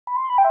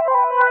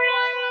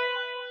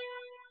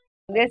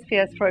The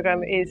SPS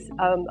programme is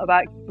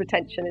about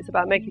retention. It's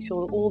about making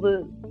sure that all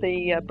the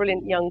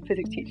brilliant young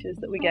physics teachers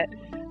that we get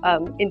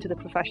into the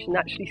profession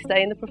actually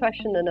stay in the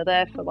profession and are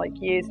there for like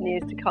years and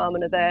years to come,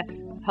 and are there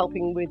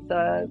helping with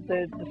the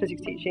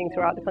physics teaching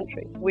throughout the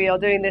country. We are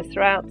doing this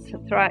throughout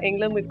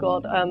England. We've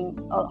got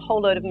a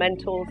whole load of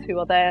mentors who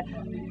are there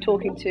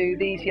talking to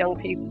these young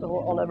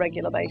people on a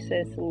regular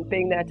basis and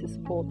being there to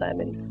support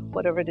them in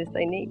whatever it is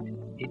they need.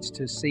 It's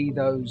to see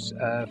those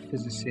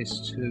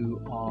physicists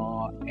who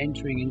are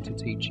entering into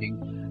teaching,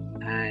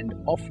 and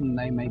often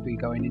they may be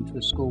going into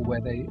a school where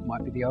they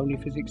might be the only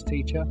physics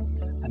teacher,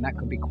 and that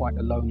can be quite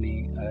a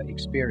lonely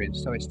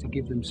experience. So it's to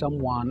give them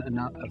someone,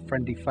 a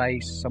friendly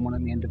face, someone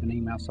on the end of an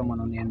email,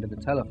 someone on the end of a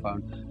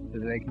telephone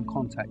that they can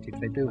contact if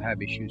they do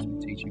have issues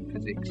with teaching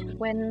physics.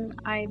 When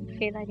I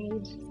feel I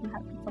need some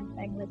help with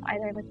something, with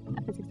either with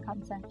a physics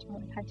concept or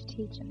with how to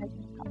teach a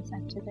physics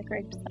concept to the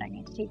groups that I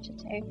need to teach it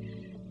to,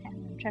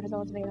 Trevor's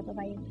always available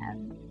by email.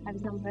 I have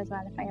his number as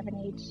well if I ever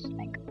need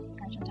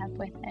urgent help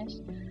with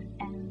it.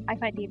 I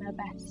find email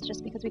best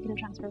just because we can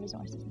transfer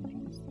resources and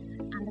things.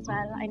 And as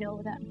well, I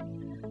know that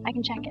I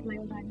can check it in my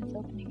own time and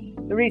openly.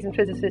 The reason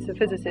physicists are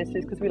physicists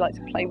is because we like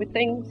to play with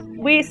things.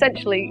 We're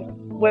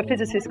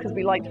physicists because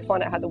we like to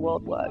find out how the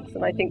world works.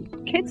 And I think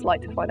kids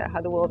like to find out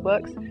how the world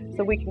works,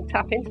 so we can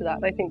tap into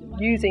that. I think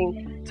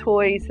using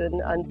toys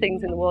and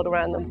things in the world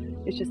around them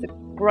is just a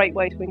great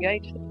way to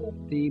engage them.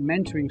 The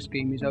mentoring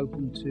scheme is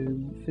open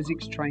to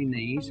physics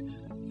trainees,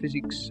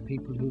 physics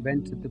people who've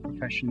entered the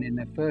profession in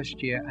their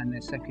first year and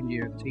their second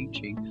year of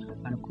teaching.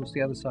 And of course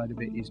the other side of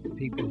it is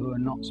people who are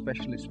not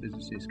specialist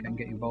physicists can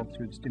get involved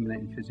through the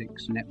Stimulating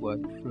Physics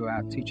Network through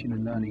our teaching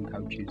and learning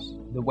coaches.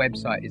 The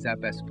website is our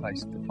best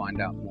place to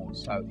find out more,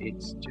 so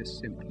it's just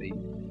simply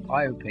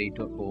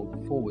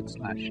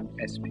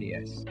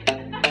iop.org/SPS.